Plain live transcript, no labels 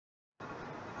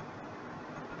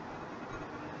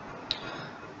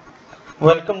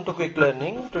Welcome to Quick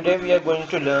Learning. Today we are going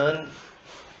to learn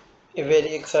a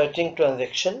very exciting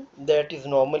transaction that is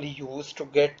normally used to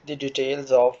get the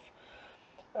details of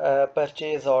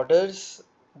purchase orders,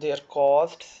 their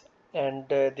costs, and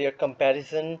their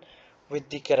comparison with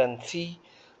the currency,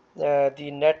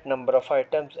 the net number of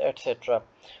items, etc.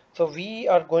 So we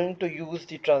are going to use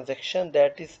the transaction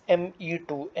that is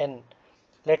ME2N.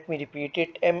 Let me repeat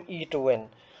it, ME2N.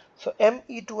 So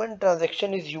ME2N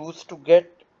transaction is used to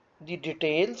get the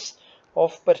details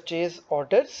of purchase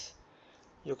orders.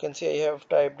 You can see I have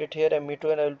typed it here,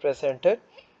 ME2N. I will press enter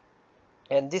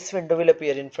and this window will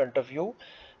appear in front of you.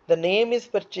 The name is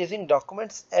purchasing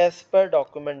documents as per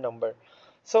document number.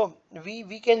 So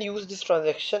we can use this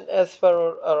transaction as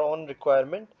per our own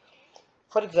requirement.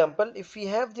 For example, if we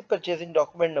have the purchasing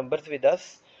document numbers with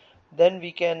us, then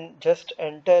we can just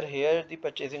enter here the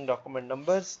purchasing document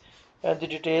numbers and the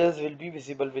details will be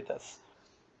visible with us.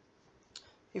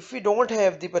 If we don't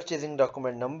have the purchasing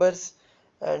document numbers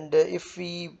and if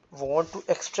we want to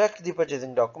extract the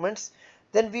purchasing documents,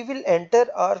 then we will enter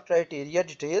our criteria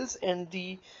details and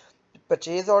the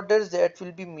purchase orders that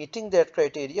will be meeting that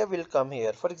criteria will come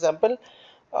here. For example,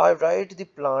 I write the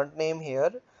plant name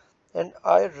here and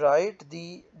I write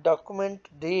the document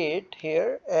date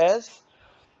here as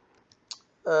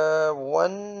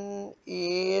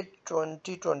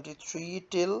 1/8/2023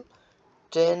 till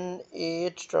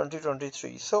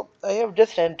 10/8/2023. So I have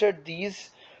just entered these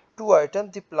two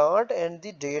items, the plant and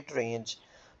the date range.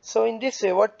 So in this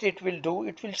way what it will do,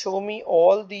 it will show me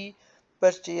all the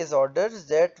purchase orders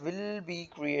that will be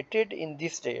created in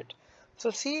this date.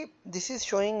 So see, this is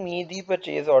showing me the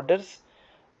purchase orders,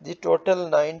 the total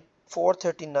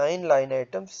 439 line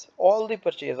items, all the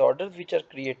purchase orders which are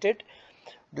created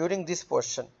during this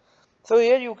portion. So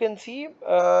here you can see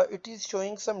it is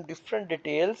showing some different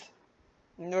details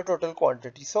in the total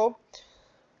quantity. So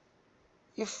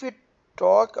if we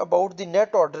talk about the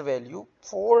net order value,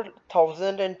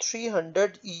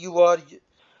 4,300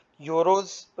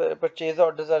 euros purchase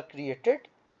orders are created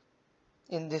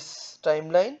in this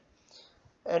timeline,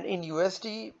 and in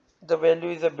USD the value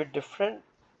is a bit different,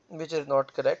 which is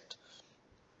not correct.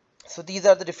 So these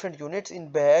are the different units in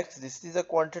bags. This is a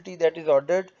quantity that is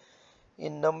ordered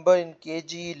in number, in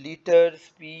kg, liters,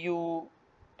 pu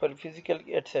per physical,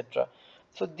 etc.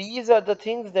 So these are the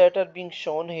things that are being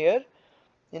shown here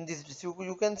in this.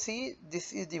 You can see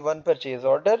this is the one purchase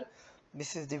order,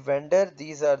 this is the vendor,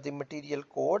 these are the material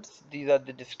codes, these are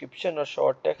the description or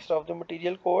short text of the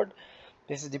material code,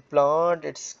 this is the plant,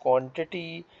 its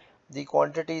quantity, the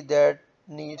quantity that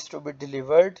needs to be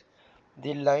delivered,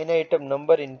 the line item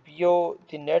number in PO,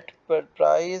 the net per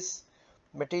price,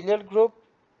 material group,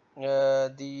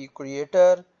 the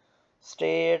creator,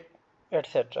 state,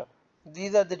 etc.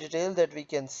 These are the details that we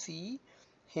can see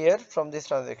here from this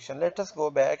transaction. Let us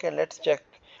go back and let's check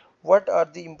what are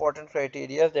the important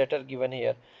criteria that are given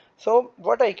here. So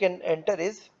what I can enter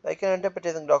is, I can enter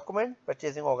purchasing document,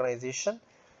 purchasing organization,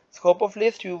 scope of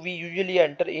list. We usually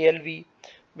enter ALV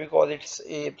because it's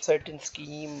a certain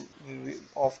scheme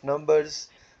of numbers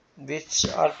which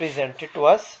are presented to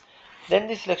us. Then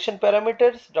the selection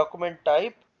parameters, document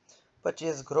type,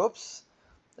 purchase groups,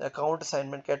 account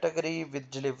assignment category with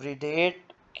delivery date,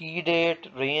 key date,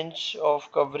 range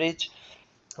of coverage,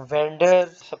 vendor,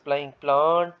 supplying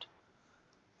plant,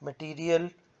 material,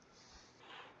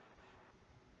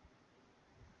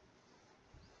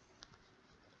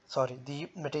 the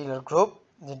material group,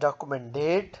 the document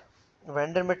date,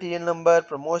 vendor material number,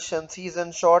 promotion,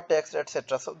 season, short text,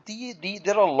 etc. So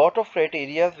there are a lot of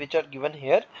criteria which are given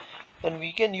here and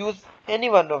we can use any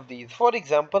one of these. For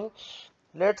example,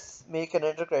 let's make an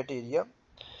enter criteria.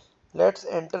 Let's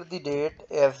enter the date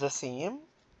as the same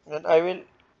and I will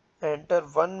enter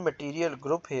one material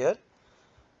group here,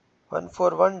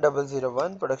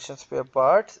 141001 production spare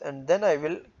parts, and then I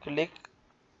will click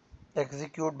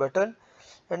execute button,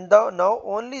 and now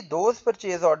only those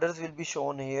purchase orders will be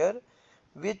shown here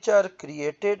which are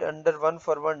created under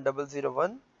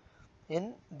 141001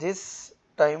 in this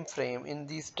time frame, in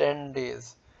these 10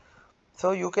 days.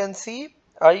 So you can see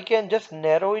I can just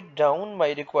narrow it down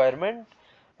my requirement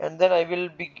and then I will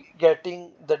be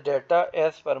getting the data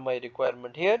as per my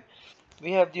requirement. Here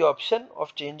we have the option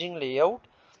of changing layout,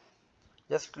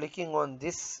 just clicking on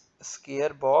this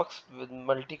square box with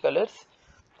multicolors.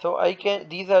 So I can,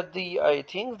 these are the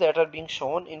things that are being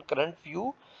shown in current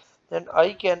view, and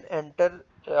I can enter,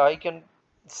 I can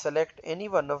select any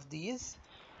one of these.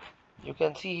 You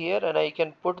can see here, and I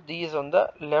can put these on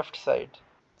the left side.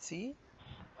 See,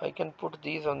 I can put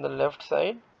these on the left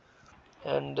side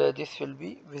and this will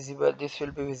be visible,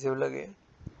 again.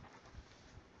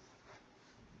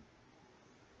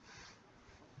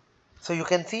 So you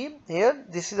can see here,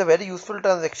 this is a very useful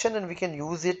transaction, and we can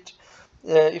use it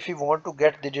if we want to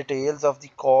get the details of the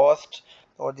cost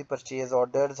or the purchase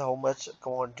orders, how much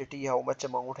quantity, how much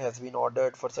amount has been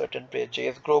ordered for certain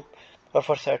purchase group, or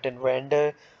for certain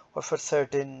vendor, or for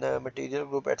certain material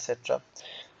group, etc.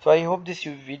 So I hope this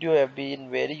video have been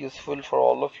very useful for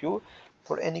all of you.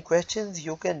 For any questions,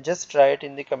 you can just write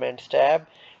in the comments tab,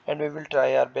 and we will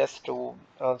try our best to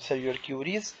answer your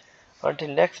queries. Until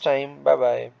next time, bye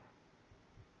bye.